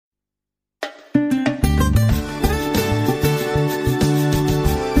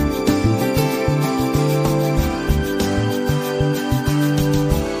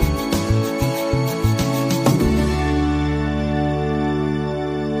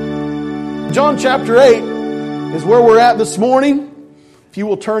John chapter 8 is where we're at this morning. If you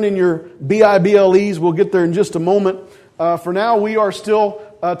will turn in your BIBLEs, we'll get there in just a moment. For now, we are still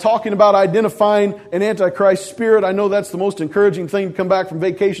talking about identifying an Antichrist spirit. I know that's the most encouraging thing to come back from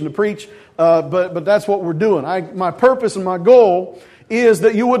vacation to preach, but that's what we're doing. My purpose and my goal is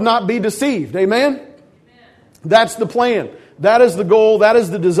that you would not be deceived. Amen? That's the plan. That is the goal. That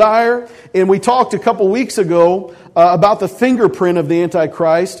is the desire. And we talked a couple weeks ago about the fingerprint of the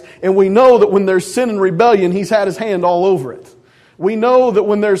Antichrist. And we know that when there's sin and rebellion, he's had his hand all over it. We know that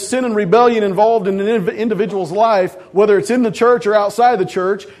when there's sin and rebellion involved in an individual's life, whether it's in the church or outside the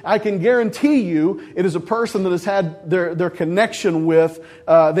church, I can guarantee you it is a person that has had their connection with,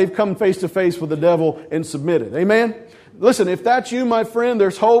 they've come face to face with the devil and submitted. Amen? Listen, if that's you, my friend,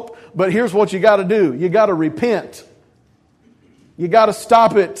 there's hope. But here's what you got to do. You got to repent. You got to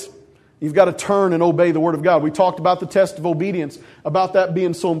stop it. You've got to turn and obey the Word of God. We talked about the test of obedience, about that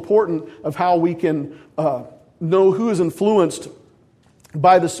being so important of how we can know who is influenced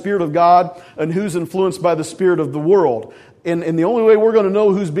by the Spirit of God and who's influenced by the spirit of the world. And the only way we're going to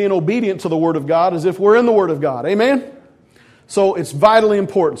know who's being obedient to the Word of God is if we're in the Word of God. Amen? So it's vitally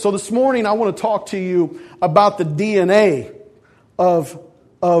important. So this morning I want to talk to you about the DNA of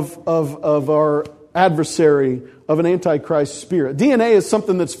our adversary, of an Antichrist spirit. DNA is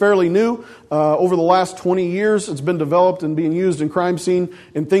something that's fairly new. Over the last 20 years, it's been developed and being used in crime scene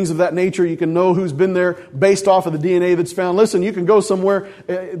and things of that nature. You can know who's been there based off of the DNA that's found. Listen, you can go somewhere.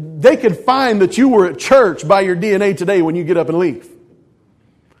 They could find that you were at church by your DNA today when you get up and leave.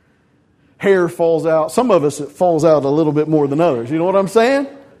 Hair falls out. Some of us, it falls out a little bit more than others. You know what I'm saying?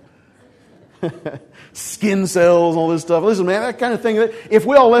 Skin cells, all this stuff. Listen, man, that kind of thing. If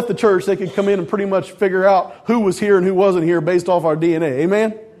we all left the church, they could come in and pretty much figure out who was here and who wasn't here based off our DNA.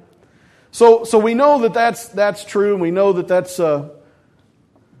 Amen? So we know that that's true, and we know that that's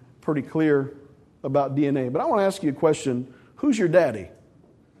pretty clear about DNA. But I want to ask you a question. Who's your daddy?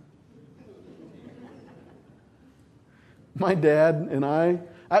 My dad and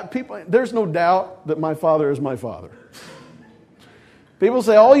people. There's no doubt that my father is my father. People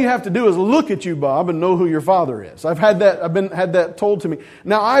say, all you have to do is look at you, Bob, and know who your father is. I've had that told to me.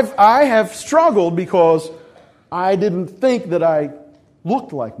 Now, I have struggled because I didn't think that I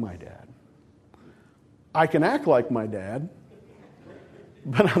looked like my dad. I can act like my dad,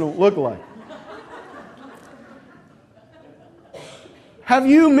 but I don't look like him. Have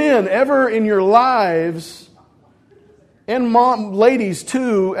you men ever in your lives, and ladies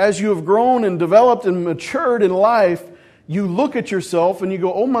too, as you have grown and developed and matured in life, you look at yourself and you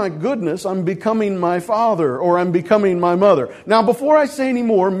go, oh my goodness, I'm becoming my father or I'm becoming my mother. Now, before I say any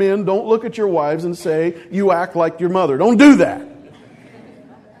more, men, don't look at your wives and say, you act like your mother. Don't do that.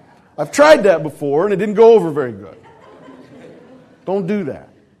 I've tried that before and it didn't go over very good. Don't do that.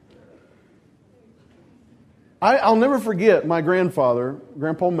 I'll never forget my grandfather,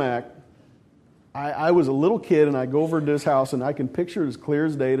 Grandpa Mac. I was a little kid and I go over to his house and I can picture it as clear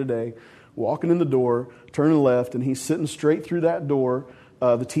as day today. Walking in the door, turning left, and he's sitting straight through that door.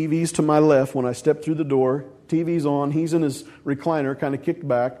 The TV's to my left when I step through the door. TV's on. He's in his recliner, kind of kicked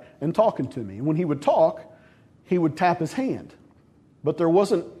back, and talking to me. And when he would talk, he would tap his hand. But there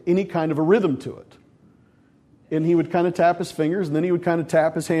wasn't any kind of a rhythm to it. And he would kind of tap his fingers, and then he would kind of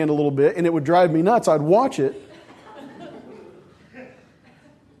tap his hand a little bit, and it would drive me nuts. I'd watch it.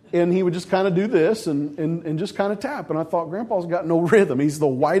 And he would just kind of do this and just kind of tap. And I thought, Grandpa's got no rhythm. He's the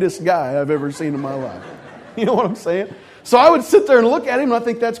whitest guy I've ever seen in my life. You know what I'm saying? So I would sit there and look at him, and I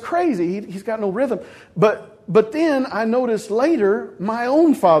think that's crazy. He's got no rhythm. But then I noticed later my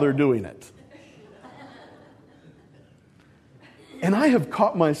own father doing it. And I have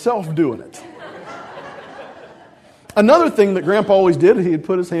caught myself doing it. Another thing that Grandpa always did, he'd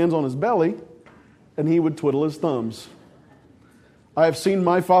put his hands on his belly, and he would twiddle his thumbs. I have seen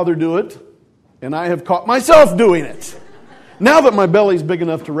my father do it, and I have caught myself doing it. Now that my belly's big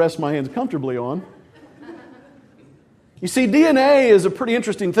enough to rest my hands comfortably on. You see, DNA is a pretty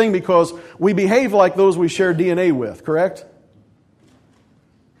interesting thing because we behave like those we share DNA with, correct?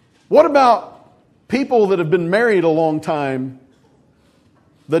 What about people that have been married a long time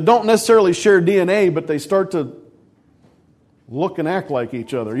that don't necessarily share DNA, but they start to look and act like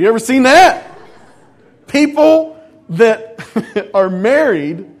each other? You ever seen that? People that are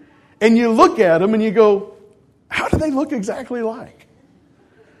married, and you look at them and you go, how do they look exactly like?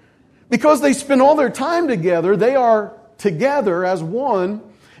 Because they spend all their time together, they are together as one,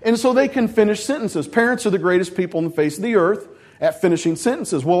 and so they can finish sentences. Parents are the greatest people on the face of the earth at finishing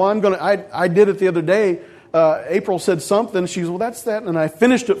sentences. Well, I did it the other day. April said something. She goes, well, that's that. And I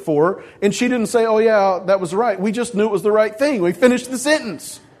finished it for her. And she didn't say, oh, yeah, that was right. We just knew it was the right thing. We finished the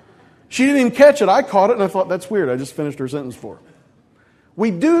sentence. She didn't even catch it. I caught it and I thought, that's weird. I just finished her sentence for her. We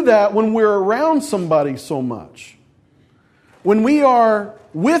do that when we're around somebody so much. When we are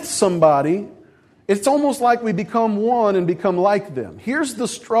with somebody, it's almost like we become one and become like them. Here's the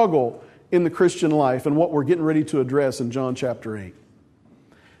struggle in the Christian life and what we're getting ready to address in John chapter 8.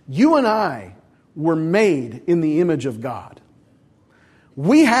 You and I were made in the image of God.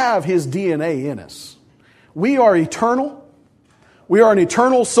 We have His DNA in us. We are eternal. We are an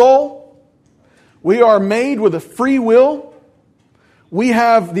eternal soul. We are made with a free will. We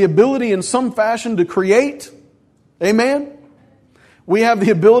have the ability in some fashion to create. Amen? We have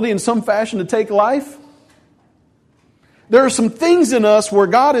the ability in some fashion to take life. There are some things in us where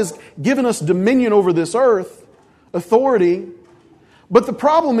God has given us dominion over this earth, authority. But the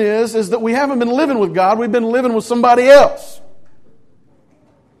problem is that we haven't been living with God. We've been living with somebody else.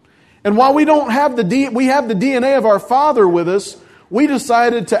 And while we don't have we have the DNA of our Father with us, we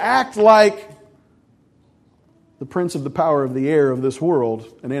decided to act like the prince of the power of the air of this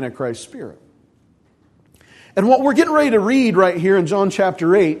world, an Antichrist spirit. And what we're getting ready to read right here in John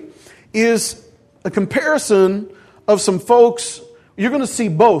chapter 8 is a comparison of some folks. You're going to see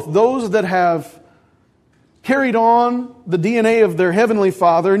both those that have carried on the DNA of their Heavenly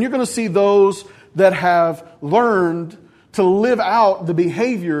Father, and you're going to see those that have learned to live out the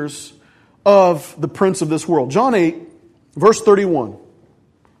behaviors of the prince of this world. John 8, verse 31.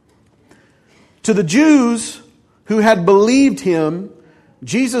 To the Jews who had believed Him,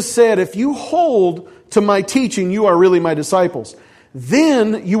 Jesus said, if you hold to my teaching, you are really my disciples.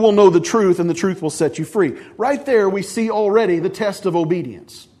 Then you will know the truth, and the truth will set you free. Right there we see already the test of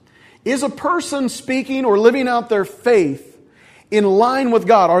obedience. Is a person speaking or living out their faith in line with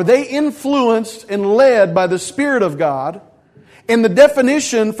God? Are they influenced and led by the Spirit of God? And the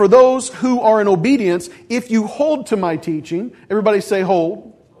definition for those who are in obedience, if you hold to my teaching, everybody say hold.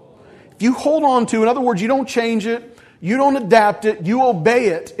 If you hold on to, in other words, you don't change it, you don't adapt it, you obey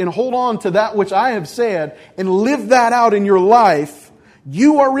it and hold on to that which I have said and live that out in your life,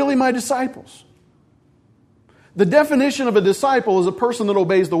 you are really my disciples. The definition of a disciple is a person that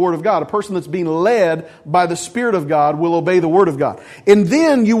obeys the Word of God. A person that's being led by the Spirit of God will obey the Word of God. And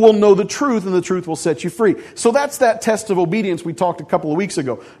then you will know the truth, and the truth will set you free. So that's that test of obedience we talked a couple of weeks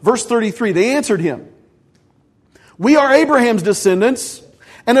ago. Verse 33, they answered Him, we are Abraham's descendants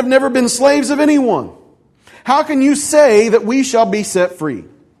and have never been slaves of anyone. How can you say that we shall be set free?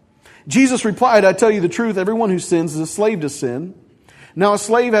 Jesus replied, I tell you the truth, everyone who sins is a slave to sin. Now a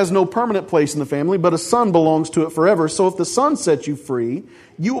slave has no permanent place in the family, but a son belongs to it forever. So if the Son sets you free,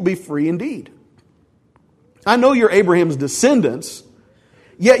 you will be free indeed. I know you're Abraham's descendants,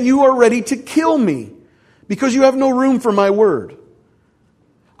 yet you are ready to kill me because you have no room for my word.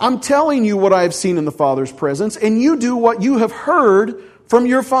 I'm telling you what I have seen in the Father's presence, and you do what you have heard from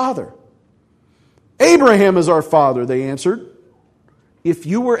your father. Abraham is our father, they answered. If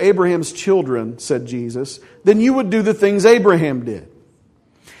you were Abraham's children, said Jesus, then you would do the things Abraham did.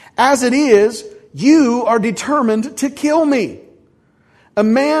 As it is, you are determined to kill me, a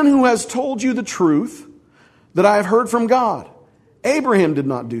man who has told you the truth that I have heard from God. Abraham did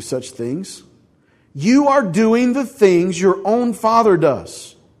not do such things. You are doing the things your own father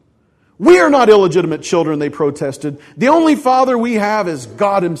does. We are not illegitimate children, they protested. The only father we have is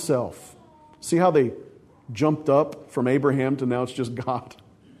God Himself. See how they jumped up from Abraham to now it's just God.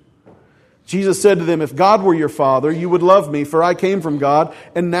 Jesus said to them, if God were your father, you would love me, for I came from God,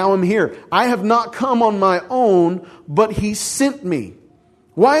 and now I'm here. I have not come on my own, but He sent me.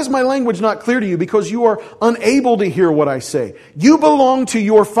 Why is my language not clear to you? Because you are unable to hear what I say. You belong to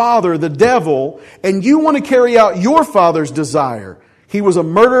your father, the devil, and you want to carry out your father's desire. He was a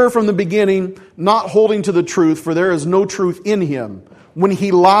murderer from the beginning, not holding to the truth, for there is no truth in him. When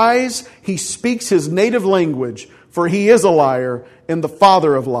he lies, he speaks his native language, for he is a liar and the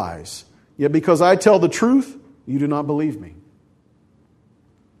father of lies. Yet because I tell the truth, you do not believe me.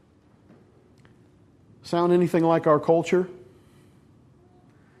 Sound anything like our culture?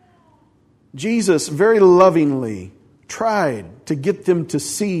 Jesus very lovingly tried to get them to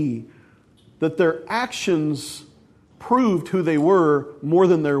see that their actions proved who they were more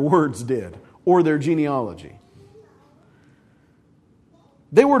than their words did, or their genealogy.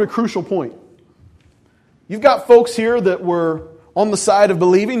 They were at a crucial point. You've got folks here that were on the side of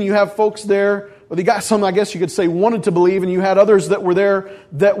believing. You have folks there, or you got some, I guess you could say, wanted to believe, and you had others that were there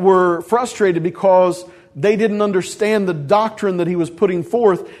that were frustrated because they didn't understand the doctrine that he was putting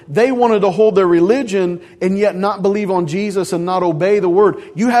forth. They wanted to hold their religion and yet not believe on Jesus and not obey the Word.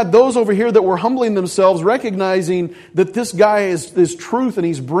 You had those over here that were humbling themselves, recognizing that this guy is truth and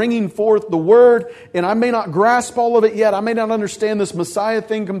he's bringing forth the Word. And I may not grasp all of it yet. I may not understand this Messiah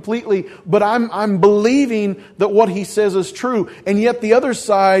thing completely, but I'm believing that what he says is true. And yet the other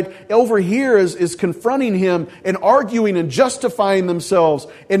side over here is confronting him and arguing and justifying themselves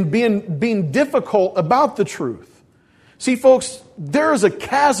and being difficult about the truth. See, folks, there is a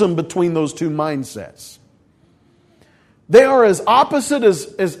chasm between those two mindsets. They are as opposite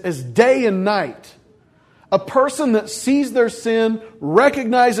as day and night. A person that sees their sin,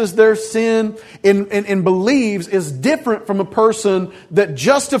 recognizes their sin, and believes is different from a person that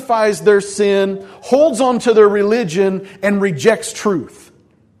justifies their sin, holds on to their religion, and rejects truth.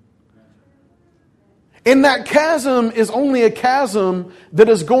 And that chasm is only a chasm that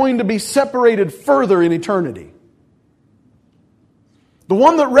is going to be separated further in eternity. The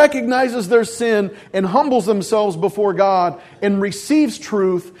one that recognizes their sin and humbles themselves before God and receives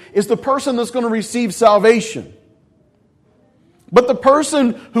truth is the person that's going to receive salvation. But the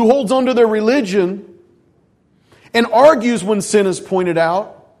person who holds on to their religion and argues when sin is pointed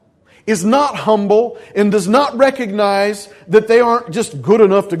out is not humble and does not recognize that they aren't just good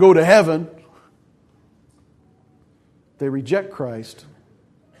enough to go to heaven. They reject Christ.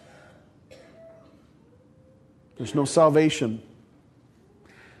 There's no salvation.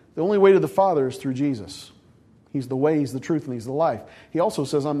 The only way to the Father is through Jesus. He's the way, He's the truth, and He's the life. He also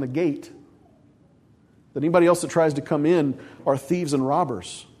says, I'm the gate. That anybody else that tries to come in are thieves and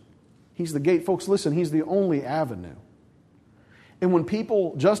robbers. He's the gate. Folks, listen, He's the only avenue. And when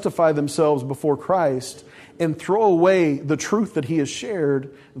people justify themselves before Christ and throw away the truth that He has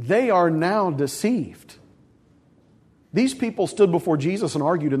shared, they are now deceived. These people stood before Jesus and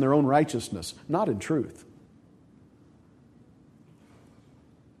argued in their own righteousness, not in truth.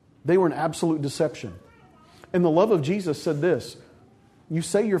 They were in absolute deception. And the love of Jesus said this, you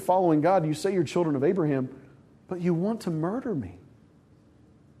say you're following God, you say you're children of Abraham, but you want to murder me,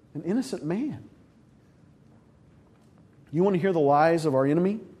 an innocent man. You want to hear the lies of our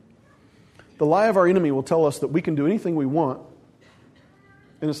enemy? The lie of our enemy will tell us that we can do anything we want,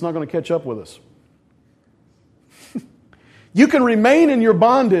 and it's not going to catch up with us. You can remain in your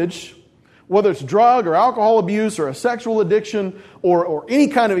bondage, whether it's drug or alcohol abuse or a sexual addiction or any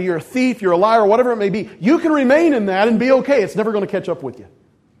kind of, you're a thief, you're a liar, whatever it may be. You can remain in that and be okay. It's never going to catch up with you.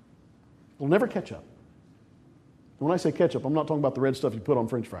 It'll never catch up. And when I say catch up, I'm not talking about the red stuff you put on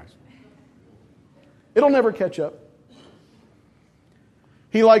French fries. It'll never catch up.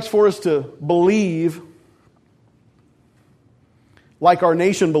 He likes for us to believe, like our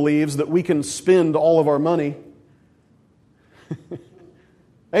nation believes, that we can spend all of our money.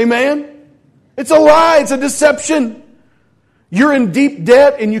 Amen? It's a lie. It's a deception. You're in deep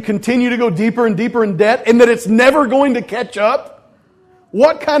debt and you continue to go deeper and deeper in debt and that it's never going to catch up.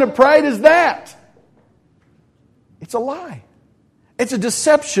 What kind of pride is that? It's a lie. It's a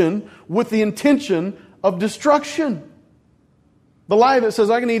deception with the intention of destruction. The lie that says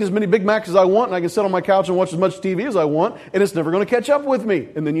I can eat as many Big Macs as I want and I can sit on my couch and watch as much TV as I want and it's never going to catch up with me.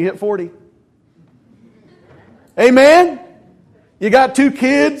 And then you hit 40. Amen? You got 2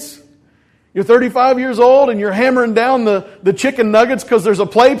 kids, you're 35 years old, and you're hammering down the chicken nuggets because there's a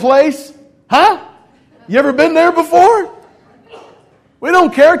play place? Huh? You ever been there before? We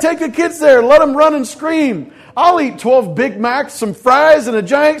don't care. Take the kids there. Let them run and scream. I'll eat 12 Big Macs, some fries, and a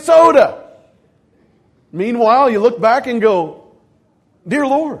giant soda. Meanwhile, you look back and go, dear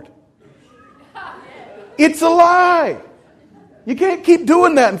Lord, it's a lie. You can't keep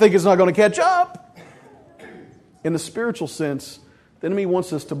doing that and think it's not going to catch up. In the spiritual sense, the enemy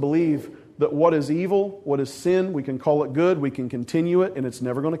wants us to believe that what is evil, what is sin, we can call it good, we can continue it, and it's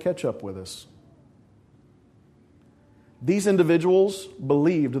never going to catch up with us. These individuals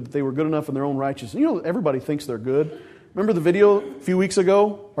believed that they were good enough in their own righteousness. You know, everybody thinks they're good. Remember the video a few weeks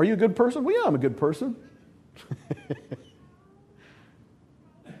ago? Are you a good person? Well, yeah, I'm a good person.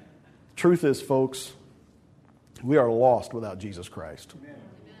 Truth is, folks, we are lost without Jesus Christ.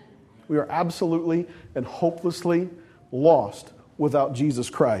 We are absolutely and hopelessly lost without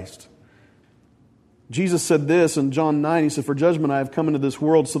Jesus Christ. Jesus said this in John 9. He said, for judgment I have come into this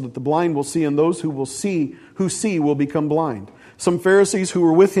world so that the blind will see and those who see will become blind. Some Pharisees who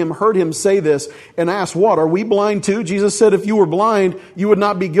were with him heard him say this and asked, what, are we blind too? Jesus said, if you were blind, you would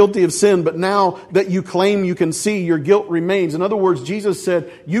not be guilty of sin. But now that you claim you can see, your guilt remains. In other words, Jesus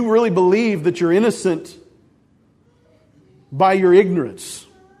said, you really believe that you're innocent by your ignorance.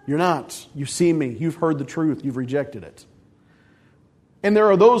 You're not. You see me. You've heard the truth. You've rejected it. And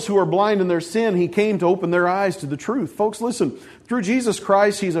there are those who are blind in their sin. He came to open their eyes to the truth. Folks, listen. Through Jesus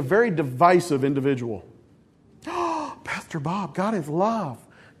Christ, He's a very divisive individual. Oh, Pastor Bob, God is love.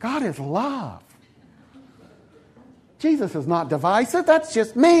 God is love. Jesus is not divisive. That's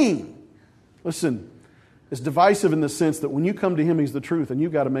just mean. Listen, it's divisive in the sense that when you come to Him, He's the truth, and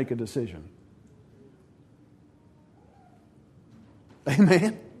you've got to make a decision.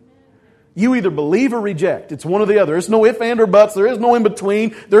 Amen? You either believe or reject. It's one or the other. There's no if, and, or buts. There is no in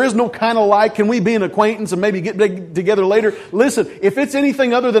between. There is no kind of like, can we be an acquaintance and maybe get together later? Listen, if it's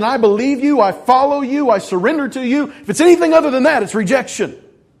anything other than I believe you, I follow you, I surrender to you, if it's anything other than that, it's rejection.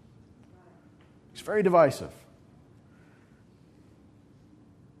 It's very divisive.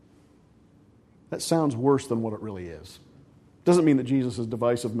 That sounds worse than what it really is. Doesn't mean that Jesus is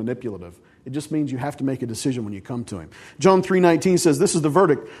divisive, manipulative. It just means you have to make a decision when you come to Him. John 3:19 says, this is the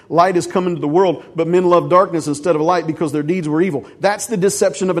verdict. Light has come into the world, but men love darkness instead of light because their deeds were evil. That's the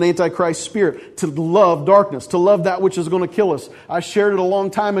deception of an Antichrist spirit, to love darkness, to love that which is going to kill us. I shared it a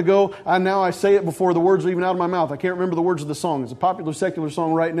long time ago, and now I say it before the words are even out of my mouth. I can't remember the words of the song. It's a popular secular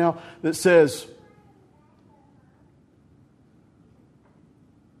song right now that says,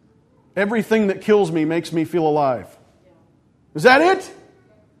 everything that kills me makes me feel alive. Is that it?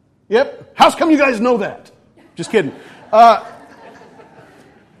 Yep. How come you guys know that? Just kidding.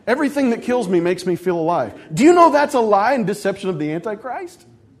 Everything that kills me makes me feel alive. Do you know that's a lie and deception of the Antichrist?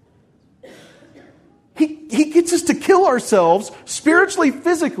 He gets us to kill ourselves spiritually,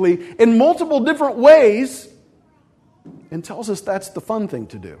 physically, in multiple different ways and tells us that's the fun thing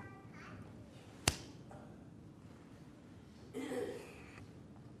to do.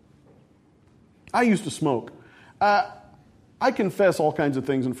 I used to smoke. I confess all kinds of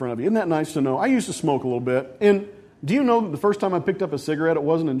things in front of you. Isn't that nice to know? I used to smoke a little bit. And do you know that the first time I picked up a cigarette, it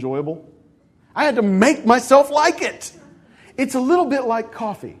wasn't enjoyable? I had to make myself like it. It's a little bit like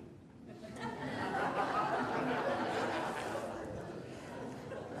coffee.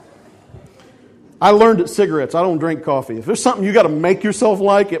 I learned at cigarettes, I don't drink coffee. If there's something you got to make yourself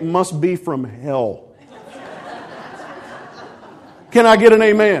like, it must be from hell. Can I get an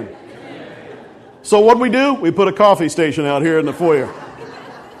amen? So what do? We put a coffee station out here in the foyer.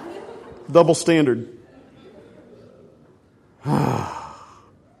 Double standard. The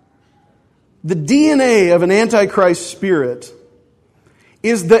DNA of an Antichrist spirit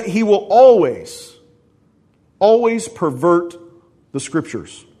is that he will always pervert the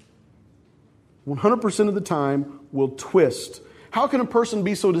Scriptures. 100% of the time will twist. How can a person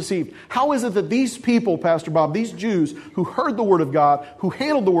be so deceived? How is it that these people, Pastor Bob, these Jews who heard the Word of God, who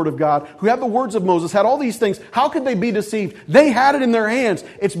handled the Word of God, who had the words of Moses, had all these things, how could they be deceived? They had it in their hands.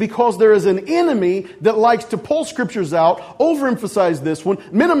 It's because there is an enemy that likes to pull Scriptures out, overemphasize this one,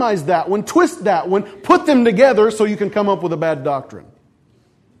 minimize that one, twist that one, put them together so you can come up with a bad doctrine.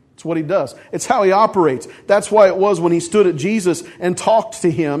 It's what he does. It's how he operates. That's why it was when he stood at Jesus and talked to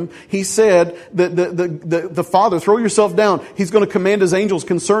him, he said that the Father, throw yourself down. He's going to command His angels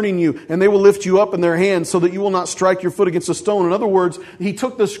concerning you, and they will lift you up in their hands so that you will not strike your foot against a stone. In other words, he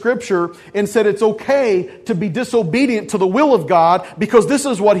took the Scripture and said it's okay to be disobedient to the will of God because this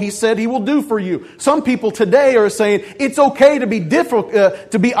is what He said He will do for you. Some people today are saying it's okay to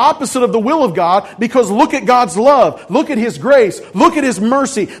be opposite of the will of God because look at God's love. Look at His grace. Look at His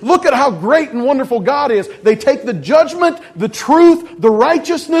mercy. Look at how great and wonderful God is. They take the judgment, the truth, the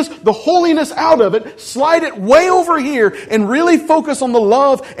righteousness, the holiness out of it, slide it way over here, and really focus on the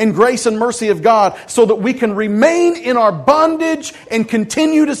love and grace and mercy of God so that we can remain in our bondage and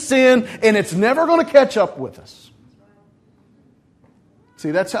continue to sin, and it's never going to catch up with us.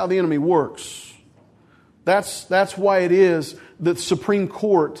 See, that's how the enemy works. That's why it is that the Supreme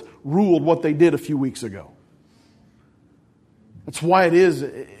Court ruled what they did a few weeks ago. That's why it is.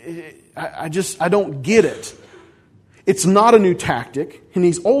 I don't get it. It's not a new tactic, and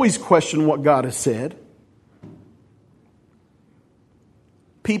he's always questioned what God has said.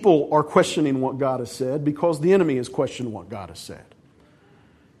 People are questioning what God has said because the enemy has questioned what God has said.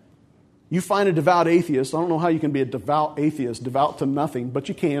 You find a devout atheist. I don't know how you can be a devout atheist, devout to nothing, but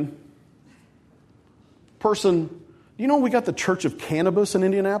you can. Person, you know we got the Church of Cannabis in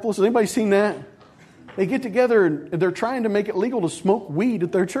Indianapolis? Has anybody seen that? They get together and they're trying to make it legal to smoke weed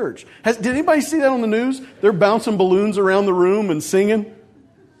at their church. Did anybody see that on the news? They're bouncing balloons around the room and singing.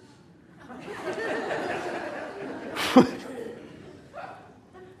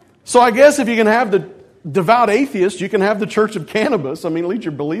 So I guess if you can have the devout atheist, you can have the Church of Cannabis. I mean, at least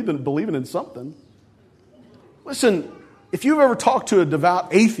you're believing in something. Listen, if you've ever talked to a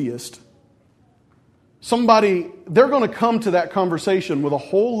devout atheist, they're going to come to that conversation with a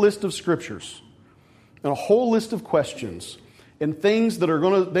whole list of scriptures and a whole list of questions. and things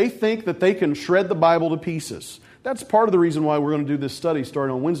that they think that they can shred the Bible to pieces. That's part of the reason why we're going to do this study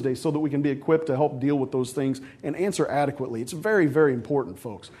starting on Wednesday, so that we can be equipped to help deal with those things and answer adequately. It's very, very important,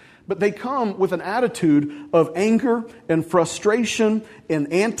 folks. But they come with an attitude of anger and frustration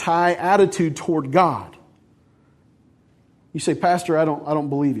and anti-attitude toward God. You say, Pastor, I don't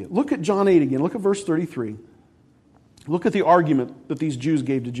believe you. Look at John 8 again. Look at verse 33. Look at the argument that these Jews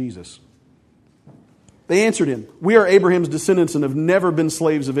gave to Jesus. They answered him, "We are Abraham's descendants and have never been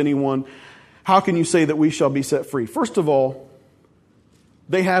slaves of anyone. How can you say that we shall be set free?" First of all,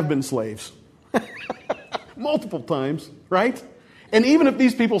 they have been slaves. Multiple times, right? And even if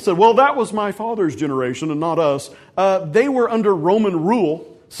these people said, well, that was my father's generation and not us, they were under Roman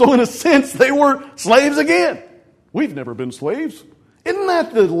rule. So in a sense, they were slaves again. We've never been slaves. Isn't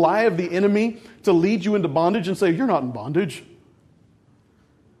that the lie of the enemy to lead you into bondage and say, you're not in bondage?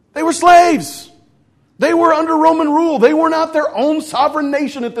 They were slaves. They were under Roman rule. They were not their own sovereign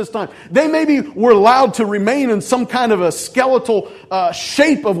nation at this time. They maybe were allowed to remain in some kind of a skeletal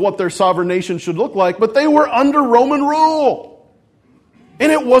shape of what their sovereign nation should look like, but they were under Roman rule.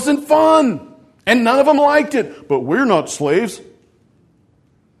 And it wasn't fun. And none of them liked it. But we're not slaves.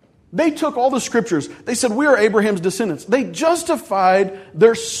 They took all the scriptures. They said, we are Abraham's descendants. They justified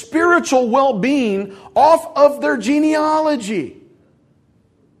their spiritual well-being off of their genealogy.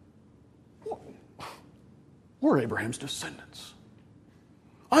 We're Abraham's descendants.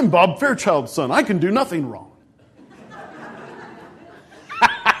 I'm Bob Fairchild's son. I can do nothing wrong.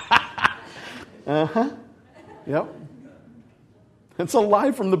 Yep. It's a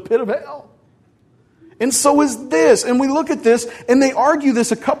lie from the pit of hell. And so is this. And we look at this, and they argue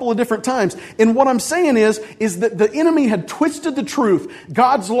this a couple of different times. And what I'm saying is that the enemy had twisted the truth,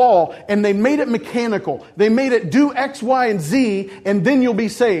 God's law, and they made it mechanical. They made it do X, Y, and Z, and then you'll be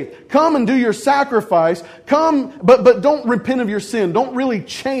saved. Come and do your sacrifice. Come, but don't repent of your sin. Don't really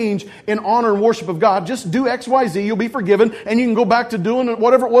change in honor and worship of God. Just do X, Y, Z. You'll be forgiven, and you can go back to doing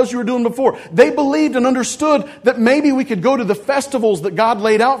whatever it was you were doing before. They believed and understood that maybe we could go to the festivals that God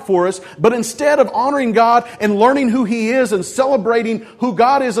laid out for us, but instead of honoring God and learning who He is and celebrating who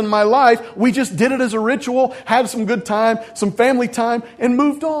God is in my life, we just did it as a ritual, had some good time, some family time, and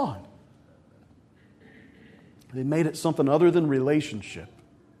moved on. They made it something other than relationship.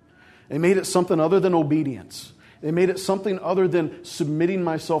 They made it something other than obedience. They made it something other than submitting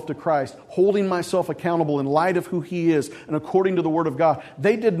myself to Christ, holding myself accountable in light of who He is and according to the Word of God.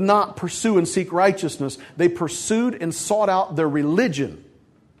 They did not pursue and seek righteousness. They pursued and sought out their religion.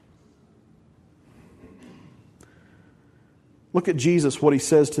 Look at Jesus, what He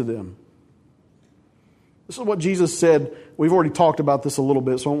says to them. This is what Jesus said. We've already talked about this a little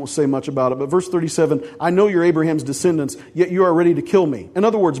bit, so I won't say much about it. But verse 37, I know you're Abraham's descendants, yet you are ready to kill me. In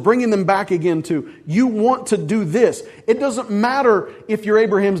other words, bringing them back again to, you want to do this. It doesn't matter if you're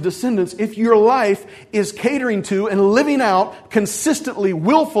Abraham's descendants, if your life is catering to and living out consistently,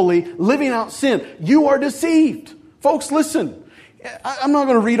 willfully, living out sin. You are deceived. Folks, listen. I'm not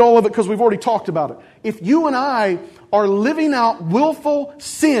going to read all of it because we've already talked about it. If you and I are living out willful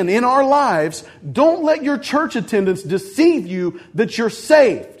sin in our lives, don't let your church attendance deceive you that you're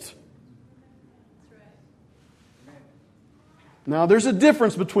saved. Now, there's a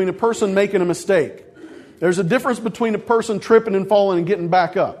difference between a person making a mistake. There's a difference between a person tripping and falling and getting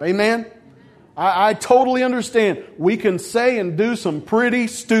back up. Amen? I totally understand. We can say and do some pretty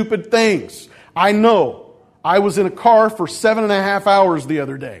stupid things. I know. I was in a car for 7.5 hours the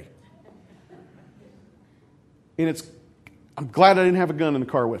other day. And I'm glad I didn't have a gun in the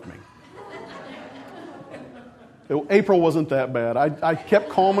car with me. April wasn't that bad. I kept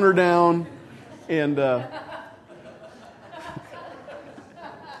calming her down, and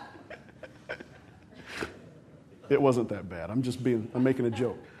it wasn't that bad. I'm making a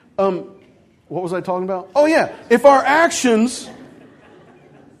joke. What was I talking about? Oh yeah, if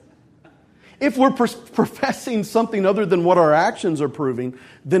we're professing something other than what our actions are proving,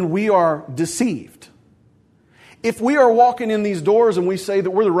 then we are deceived. If we are walking in these doors and we say that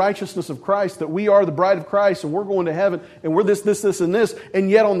we're the righteousness of Christ, that we are the bride of Christ and we're going to heaven and we're this, and this,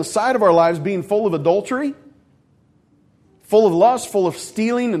 and yet on the side of our lives being full of adultery, full of lust, full of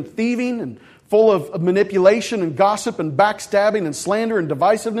stealing and thieving, and full of manipulation and gossip and backstabbing and slander and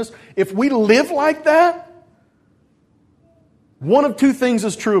divisiveness, if we live like that, one of two things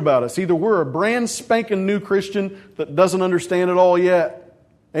is true about us. Either we're a brand spanking new Christian that doesn't understand it all yet.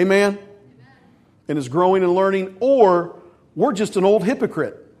 Amen? And is growing and learning, or we're just an old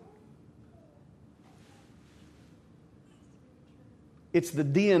hypocrite. It's the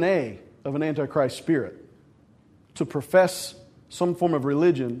DNA of an Antichrist spirit to profess some form of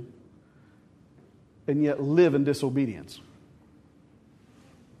religion and yet live in disobedience.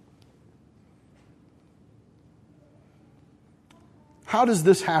 How does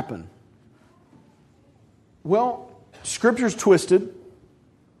this happen? Well, Scripture's twisted,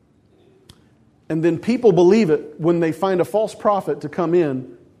 and then people believe it when they find a false prophet to come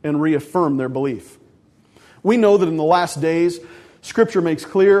in and reaffirm their belief. We know that in the last days, Scripture makes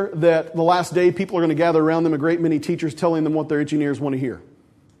clear that the last day people are going to gather around them a great many teachers telling them what their itching ears want to hear.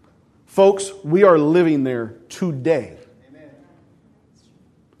 Folks, we are living there today.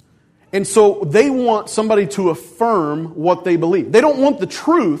 And so they want somebody to affirm what they believe. They don't want the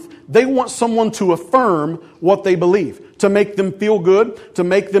truth. They want someone to affirm what they believe, to make them feel good, to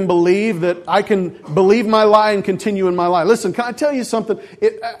make them believe that I can believe my lie and continue in my lie. Listen, can I tell you something?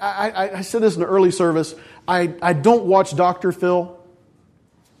 I said this in the early service. I don't watch Dr. Phil.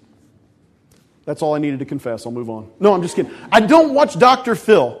 That's all I needed to confess. I'll move on. No, I'm just kidding. I don't watch Dr.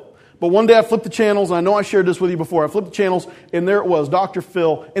 Phil. But one day I flipped the channels, and I know I shared this with you before. I flipped the channels, and there it was, Dr.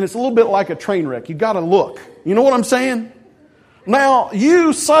 Phil. And it's a little bit like a train wreck. You got to look. You know what I'm saying? Now,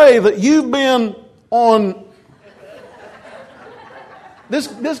 you say that you've been on...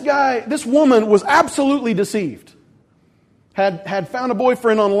 This woman was absolutely deceived. Had found a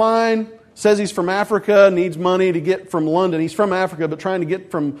boyfriend online, says he's from Africa, needs money to get from London. He's from Africa, but trying to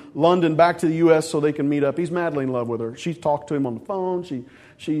get from London back to the U.S. so they can meet up. He's madly in love with her. She's talked to him on the phone.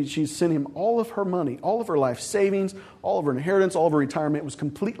 She's sent him all of her money, all of her life savings, all of her inheritance, all of her retirement. It was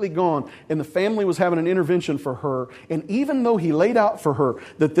completely gone. And the family was having an intervention for her. And even though he laid out for her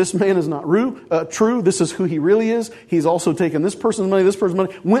that this man is not true, this is who he really is, he's also taken this person's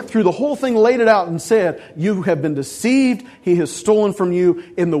money, went through the whole thing, laid it out and said, you have been deceived, he has stolen from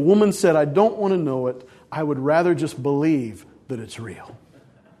you. And the woman said, I don't want to know it. I would rather just believe that it's real.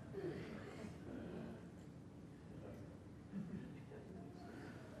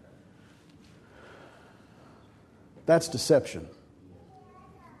 That's deception.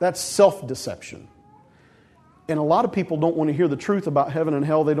 That's self-deception. And a lot of people don't want to hear the truth about heaven and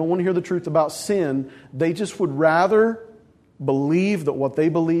hell. They don't want to hear the truth about sin. They just would rather believe that what they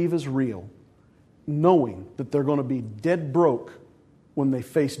believe is real, knowing that they're going to be dead broke when they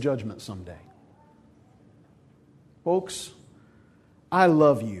face judgment someday. Folks, I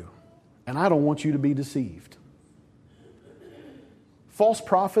love you, and I don't want you to be deceived. False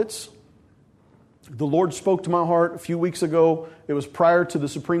prophets. The Lord spoke to my heart a few weeks ago. It was prior to the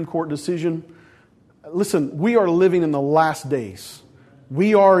Supreme Court decision. Listen, we are living in the last days.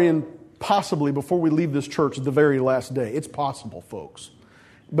 We are in, possibly, before we leave this church, the very last day. It's possible, folks.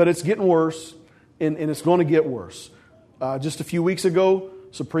 But it's getting worse, and it's going to get worse. Just a few weeks ago,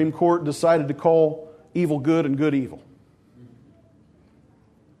 Supreme Court decided to call evil good and good evil.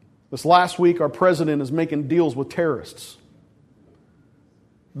 This last week, our president is making deals with terrorists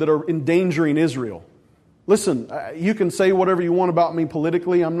that are endangering Israel. Listen, you can say whatever you want about me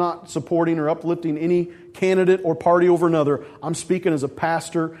politically. I'm not supporting or uplifting any candidate or party over another. I'm speaking as a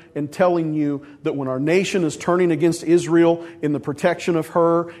pastor and telling you that when our nation is turning against Israel in the protection of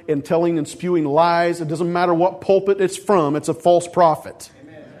her and telling and spewing lies, it doesn't matter what pulpit it's from, it's a false prophet.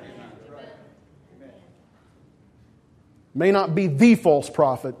 Amen. May not be the false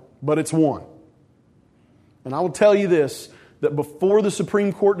prophet, but it's one. And I will tell you this, that before the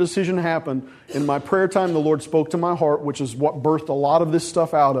Supreme Court decision happened, in my prayer time, the Lord spoke to my heart, which is what birthed a lot of this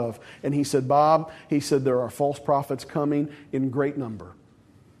stuff out of. And He said, Bob, He said, there are false prophets coming in great number.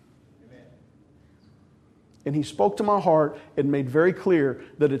 Amen. And He spoke to my heart and made very clear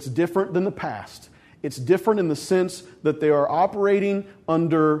that it's different than the past. It's different in the sense that they are operating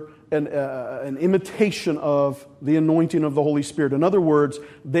under an imitation of the anointing of the Holy Spirit. In other words,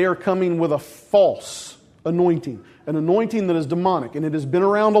 they are coming with a false anointing. An anointing that is demonic. And it has been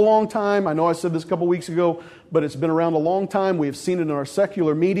around a long time. I know I said this a couple weeks ago, but it's been around a long time. We have seen it in our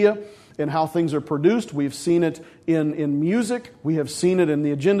secular media and how things are produced. We've seen it in music. We have seen it in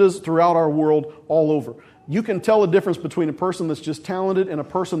the agendas throughout our world all over. You can tell the difference between a person that's just talented and a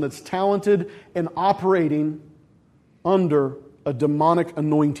person that's talented and operating under a demonic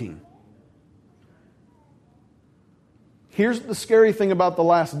anointing. Here's the scary thing about the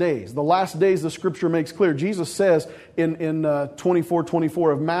last days. The last days, the Scripture makes clear. Jesus says in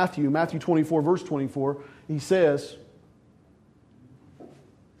 24:24 of Matthew 24, verse 24, He says,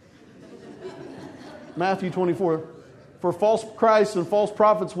 Matthew 24, for false Christs and false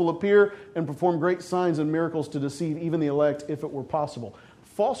prophets will appear and perform great signs and miracles to deceive even the elect, if it were possible.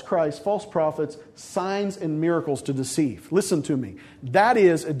 False Christs, false prophets, signs and miracles to deceive. Listen to me. That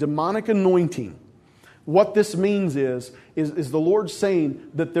is a demonic anointing. What this means is is the Lord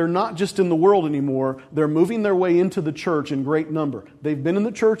saying that they're not just in the world anymore, they're moving their way into the church in great number. They've been in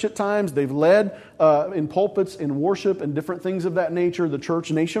the church at times, they've led in pulpits, in worship, and different things of that nature, the church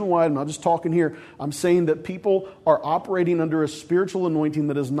nationwide. I'm not just talking here. I'm saying that people are operating under a spiritual anointing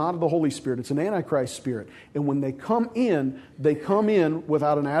that is not of the Holy Spirit. It's an Antichrist spirit. And when they come in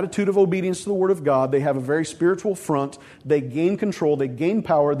without an attitude of obedience to the Word of God. They have a very spiritual front. They gain control, they gain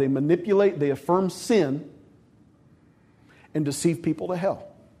power, they manipulate, they affirm sin, and deceive people to hell.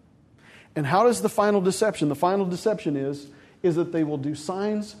 And how does the final deception? The final deception is that they will do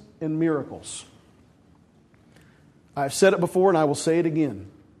signs and miracles. I've said it before and I will say it again.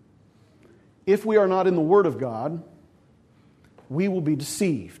 If we are not in the Word of God, we will be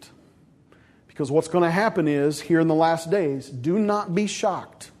deceived. Because what's going to happen is, here in the last days, do not be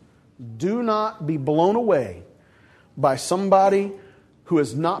shocked. Do not be blown away by somebody who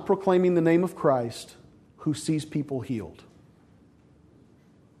is not proclaiming the name of Christ, who sees people healed.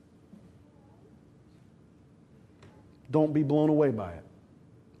 Don't be blown away by it.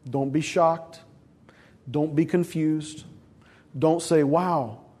 Don't be shocked. Don't be confused. Don't say,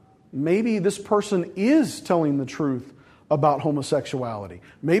 wow, maybe this person is telling the truth about homosexuality.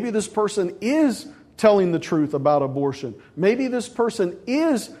 Maybe this person is telling the truth about abortion. Maybe this person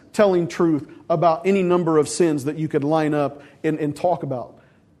is telling truth about any number of sins that you could line up and talk about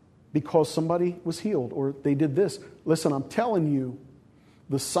because somebody was healed or they did this. Listen, I'm telling you,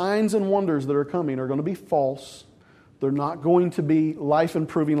 the signs and wonders that are coming are going to be false. They're not going to be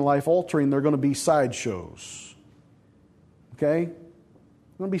life-improving, life-altering. They're going to be sideshows. Okay?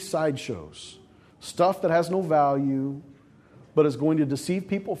 They're going to be sideshows. Stuff that has no value, but is going to deceive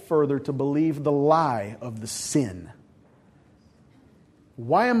people further to believe the lie of the sin.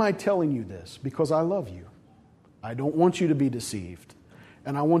 Why am I telling you this? Because I love you. I don't want you to be deceived.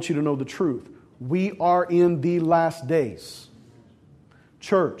 And I want you to know the truth. We are in the last days.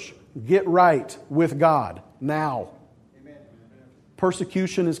 Church, get right with God now. Amen.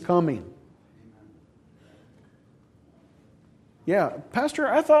 Persecution is coming. Yeah, Pastor,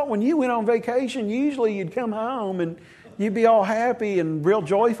 I thought when you went on vacation, usually you'd come home and you'd be all happy and real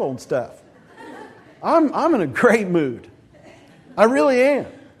joyful and stuff. I'm in a great mood. I really am.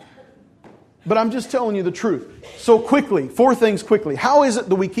 But I'm just telling you the truth. So quickly, 4 things quickly. How is it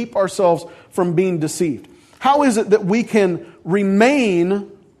that we keep ourselves from being deceived? How is it that we can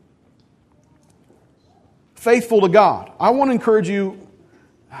remain faithful to God? I want to encourage you.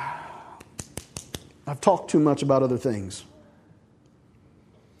 I've talked too much about other things.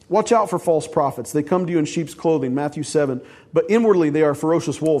 Watch out for false prophets. They come to you in sheep's clothing, Matthew 7. But inwardly they are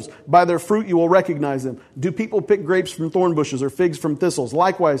ferocious wolves. By their fruit you will recognize them. Do people pick grapes from thorn bushes or figs from thistles?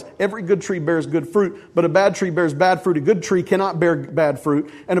 Likewise, every good tree bears good fruit, but a bad tree bears bad fruit. A good tree cannot bear bad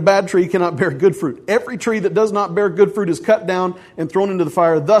fruit, and a bad tree cannot bear good fruit. Every tree that does not bear good fruit is cut down and thrown into the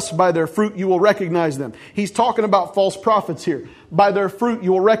fire. Thus, by their fruit you will recognize them. He's talking about false prophets here. By their fruit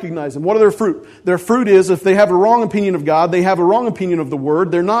you will recognize them. What are their fruit? Their fruit is, if they have a wrong opinion of God, they have a wrong opinion of the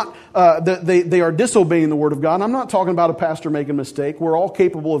Word. They're not. They are disobeying the Word of God. And I'm not talking about a pastor making a mistake. We're all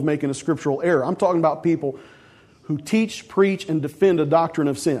capable of making a scriptural error. I'm talking about people who teach, preach, and defend a doctrine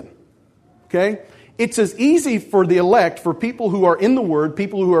of sin. Okay? It's as easy for the elect, for people who are in the Word,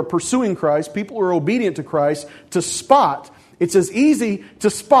 people who are pursuing Christ, people who are obedient to Christ, to spot. It's as easy to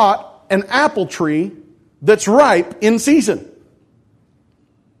spot an apple tree that's ripe in season.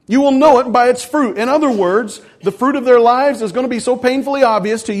 You will know it by its fruit. In other words, the fruit of their lives is going to be so painfully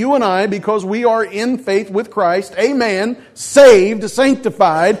obvious to you and I because we are in faith with Christ. Amen. Saved,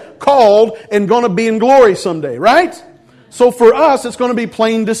 sanctified, called, and going to be in glory someday, right? So for us, it's going to be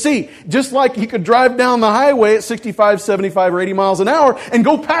plain to see. Just like you could drive down the highway at 65, 75, or 80 miles an hour and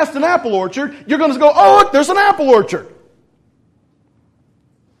go past an apple orchard, you're going to go, oh, look, there's an apple orchard.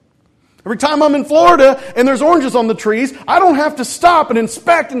 Every time I'm in Florida and there's oranges on the trees, I don't have to stop and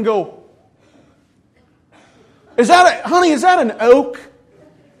inspect and go, is that an oak?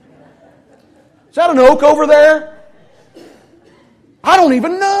 Is that an oak over there? I don't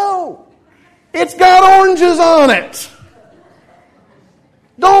even know. It's got oranges on it.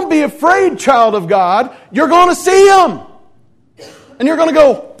 Don't be afraid, child of God. You're going to see them. And you're going to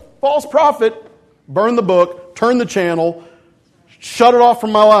go, false prophet, burn the book, turn the channel, shut it off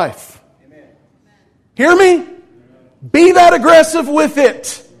from my life. Hear me? Be that aggressive with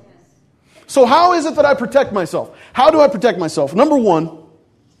it. So how is it that I protect myself? How do I protect myself? Number one,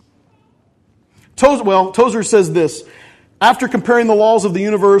 Tozer says this. After comparing the laws of the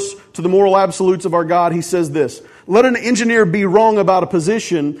universe to the moral absolutes of our God, he says this. Let an engineer be wrong about a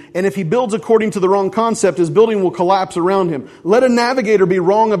position, and if he builds according to the wrong concept, his building will collapse around him. Let a navigator be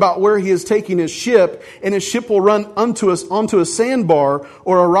wrong about where he is taking his ship, and his ship will run onto a sandbar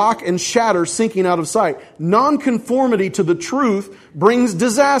or a rock and shatter, sinking out of sight. Nonconformity to the truth brings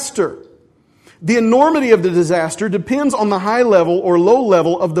disaster. The enormity of the disaster depends on the high level or low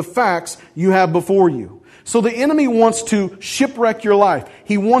level of the facts you have before you. So the enemy wants to shipwreck your life.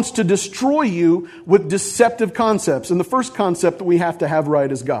 He wants to destroy you with deceptive concepts. And the first concept that we have to have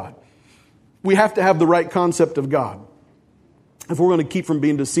right is God. We have to have the right concept of God if we're going to keep from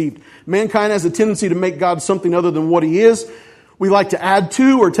being deceived. Mankind has a tendency to make God something other than what He is. We like to add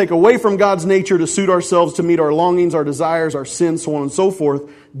to or take away from God's nature to suit ourselves, to meet our longings, our desires, our sins, so on and so forth.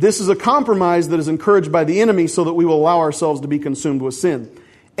 This is a compromise that is encouraged by the enemy so that we will allow ourselves to be consumed with sin.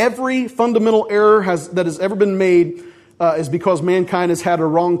 Every fundamental error that has ever been made is because mankind has had a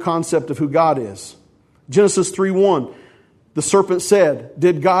wrong concept of who God is. Genesis 3:1, the serpent said,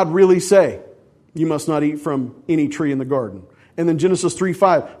 "Did God really say, you must not eat from any tree in the garden?" And then Genesis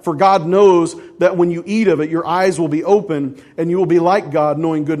 3:5, "For God knows that when you eat of it, your eyes will be open and you will be like God,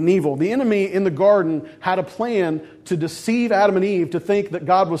 knowing good and evil." The enemy in the garden had a plan to deceive Adam and Eve to think that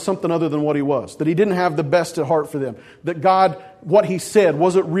God was something other than what He was, that He didn't have the best at heart for them, that God, what He said,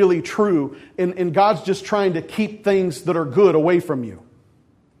 wasn't really true, and God's just trying to keep things that are good away from you.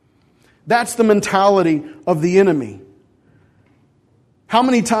 That's the mentality of the enemy. How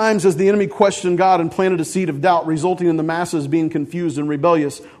many times has the enemy questioned God and planted a seed of doubt, resulting in the masses being confused and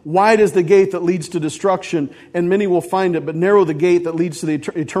rebellious? Wide is the gate that leads to destruction, and many will find it, but narrow the gate that leads to the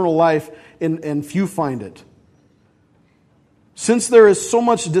eternal life, and few find it. Since there is so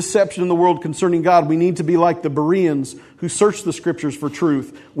much deception in the world concerning God, we need to be like the Bereans who search the Scriptures for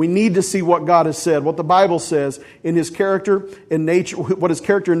truth. We need to see what God has said, what the Bible says in His character and nature, what His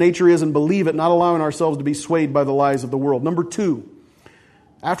character and nature is, and believe it, not allowing ourselves to be swayed by the lies of the world. Number 2,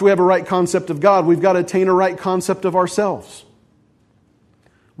 after we have a right concept of God, we've got to attain a right concept of ourselves.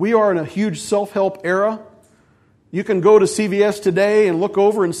 We are in a huge self-help era. You can go to CVS today and look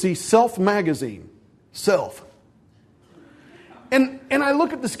over and see Self magazine. Self. And I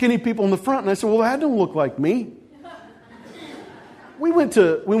look at the skinny people in the front and I say, well, that don't look like me. We went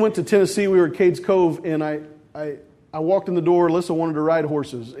to Tennessee. We were at Cades Cove, and I walked in the door. Alyssa wanted to ride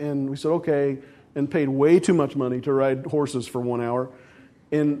horses, and we said okay, and paid way too much money to ride horses for 1 hour.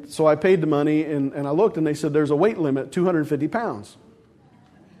 And so I paid the money, and I looked, and they said there's a weight limit, 250 pounds.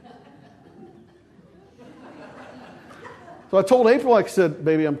 So I told April, I said,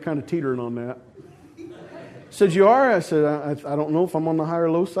 baby, I'm kind of teetering on that. She said, you are? I said, I don't know if I'm on the high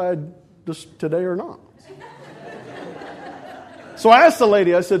or low side today or not. So I asked the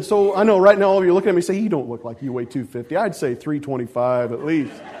lady, I said, so I know right now all of you looking at me say, you don't look like you weigh 250. I'd say 325 at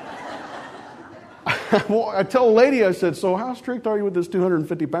least. I tell the lady, I said, so how strict are you with this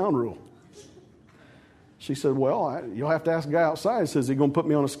 250-pound rule? She said, well, you'll have to ask the guy outside. I said, is he going to put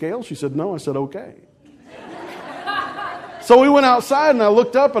me on a scale? She said, no. I said, okay. So we went outside, and I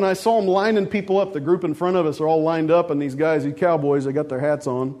looked up, and I saw them lining people up. The group in front of us are all lined up, and these guys, these cowboys, they got their hats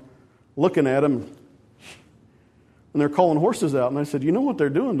on, looking at them. And they're calling horses out. And I said, you know what they're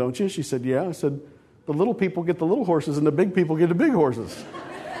doing, don't you? She said, yeah. I said, the little people get the little horses, and the big people get the big horses.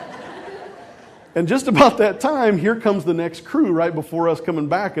 And just about that time, here comes the next crew right before us coming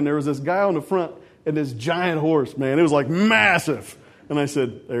back, and there was this guy on the front and this giant horse, man. It was like massive. And I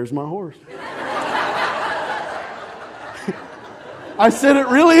said, there's my horse. I said, it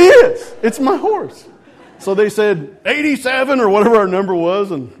really is. It's my horse. So they said 87 or whatever our number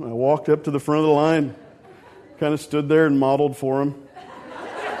was, and I walked up to the front of the line, kind of stood there and modeled for him.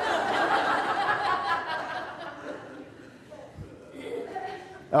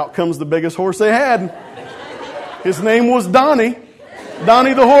 Out comes the biggest horse they had. His name was Donnie.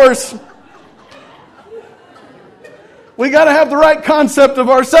 Donnie the horse. We got to have the right concept of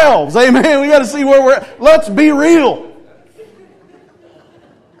ourselves. Amen. We got to see where we're at. Let's be real.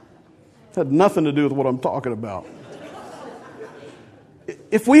 It had nothing to do with what I'm talking about.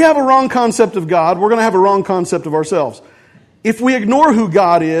 If we have a wrong concept of God, we're going to have a wrong concept of ourselves. If we ignore who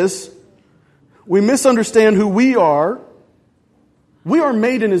God is, we misunderstand who we are. We are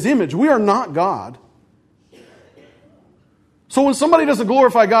made in His image. We are not God. So when somebody doesn't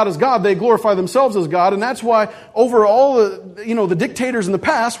glorify God as God, they glorify themselves as God, and that's why over all the dictators in the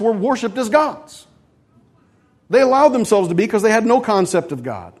past were worshipped as gods. They allowed themselves to be because they had no concept of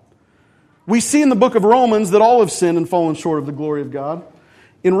God. We see in the book of Romans that all have sinned and fallen short of the glory of God.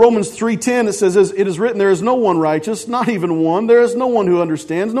 In Romans 3:10 it says, "It is written, there is no one righteous, not even one. There is no one who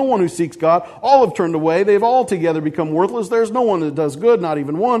understands, no one who seeks God. All have turned away. They've all together become worthless. There is no one that does good, not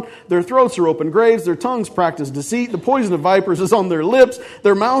even one. Their throats are open graves. Their tongues practice deceit. The poison of vipers is on their lips.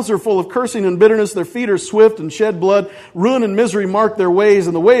 Their mouths are full of cursing and bitterness. Their feet are swift and shed blood. Ruin and misery mark their ways.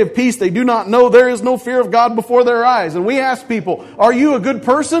 And the way of peace they do not know. There is no fear of God before their eyes." And we ask people, are you a good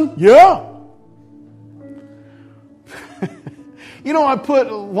person? Yeah. You know, a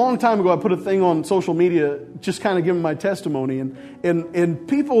long time ago, I put a thing on social media just kind of giving my testimony. And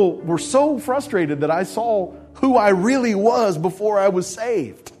people were so frustrated that I saw who I really was before I was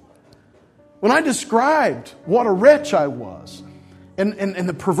saved. When I described what a wretch I was, and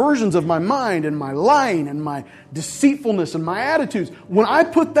the perversions of my mind, and my lying, and my deceitfulness, and my attitudes, when I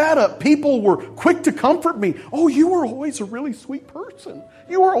put that up, people were quick to comfort me. "Oh, you were always a really sweet person.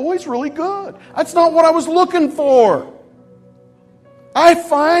 You were always really good." That's not what I was looking for. I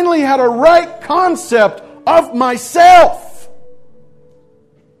finally had a right concept of myself.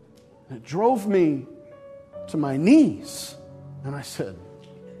 It drove me to my knees. And I said,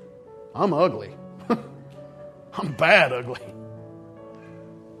 I'm ugly. I'm bad ugly.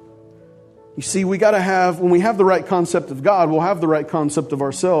 You see, when we have the right concept of God, we'll have the right concept of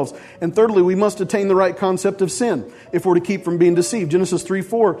ourselves. And thirdly, we must attain the right concept of sin if we're to keep from being deceived. Genesis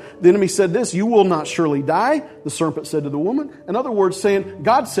 3:4, the enemy said this, "You will not surely die," the serpent said to the woman. In other words, saying,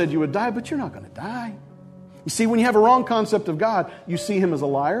 God said you would die, but you're not going to die. You see, when you have a wrong concept of God, you see Him as a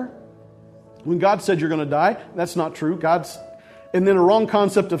liar. When God said you're going to die, that's not true. And then a wrong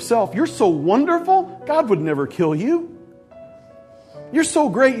concept of self. You're so wonderful, God would never kill you. You're so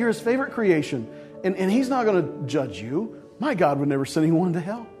great, you're His favorite creation. And He's not going to judge you. My God would never send anyone to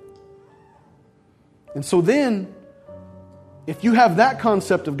hell. And so then, if you have that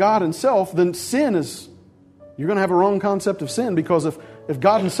concept of God and self, then you're going to have a wrong concept of sin, because if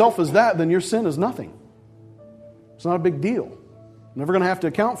God and self is that, then your sin is nothing. It's not a big deal. You're never going to have to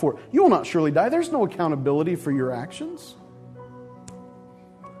account for it. You will not surely die. There's no accountability for your actions.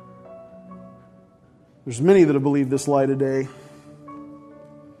 There's many that have believed this lie today.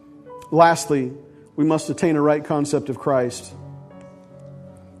 Lastly, we must attain a right concept of Christ.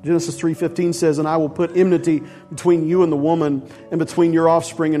 Genesis 3:15 says, "And I will put enmity between you and the woman, and between your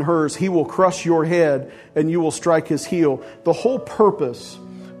offspring and hers. He will crush your head, and you will strike his heel." The whole purpose,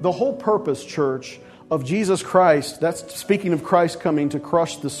 church, of Jesus Christ, that's speaking of Christ coming to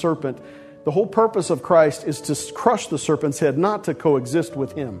crush the serpent. The whole purpose of Christ is to crush the serpent's head, not to coexist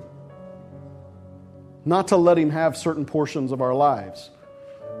with Him. Not to let Him have certain portions of our lives.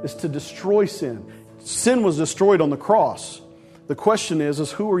 Is to destroy sin. Sin was destroyed on the cross. The question is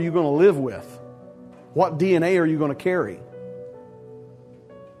who are you going to live with? What DNA are you going to carry?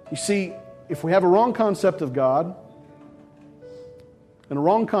 You see, if we have a wrong concept of God and a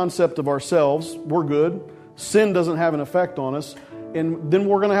wrong concept of ourselves, we're good. Sin doesn't have an effect on us. And then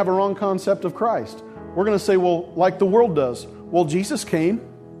we're going to have a wrong concept of Christ. We're going to say, well, like the world does, well, Jesus came.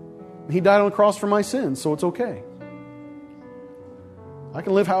 He died on the cross for my sins, so it's okay. I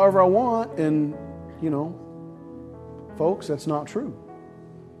can live however I want, and, folks, that's not true.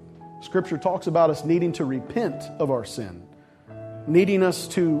 Scripture talks about us needing to repent of our sin, needing us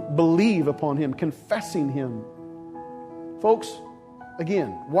to believe upon Him, confessing Him. Folks, again,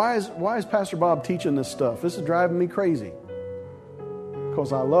 why is Pastor Bob teaching this stuff? This is driving me crazy.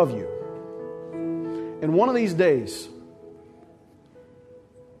 Because I love you. And one of these days,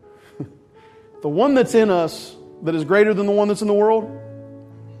 the one that's in us that is greater than the one that's in the world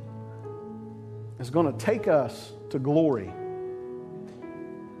is going to take us to glory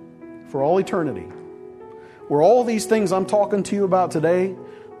for all eternity. Where all these things I'm talking to you about today,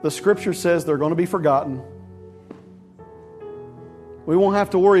 the Scripture says they're going to be forgotten. We won't have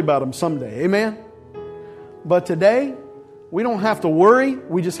to worry about them someday. Amen? But today, we don't have to worry.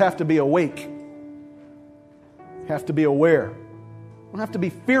 We just have to be awake. Have to be aware. We don't have to be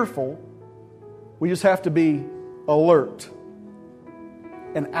fearful. We just have to be alert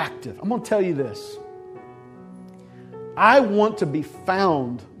and active. I'm going to tell you this. I want to be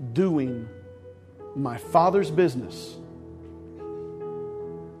found doing my Father's business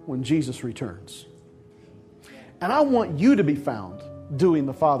when Jesus returns. And I want you to be found doing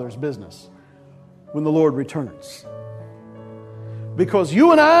the Father's business when the Lord returns. Because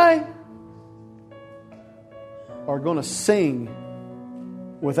you and I are going to sing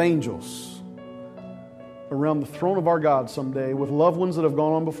with angels around the throne of our God someday with loved ones that have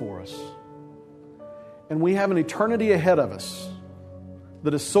gone on before us. And we have an eternity ahead of us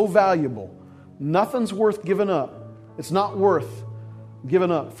that is so valuable. Nothing's worth giving up. It's not worth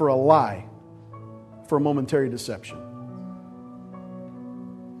giving up for a lie, for a momentary deception.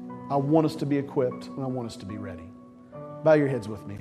 I want us to be equipped, and I want us to be ready. Bow your heads with me.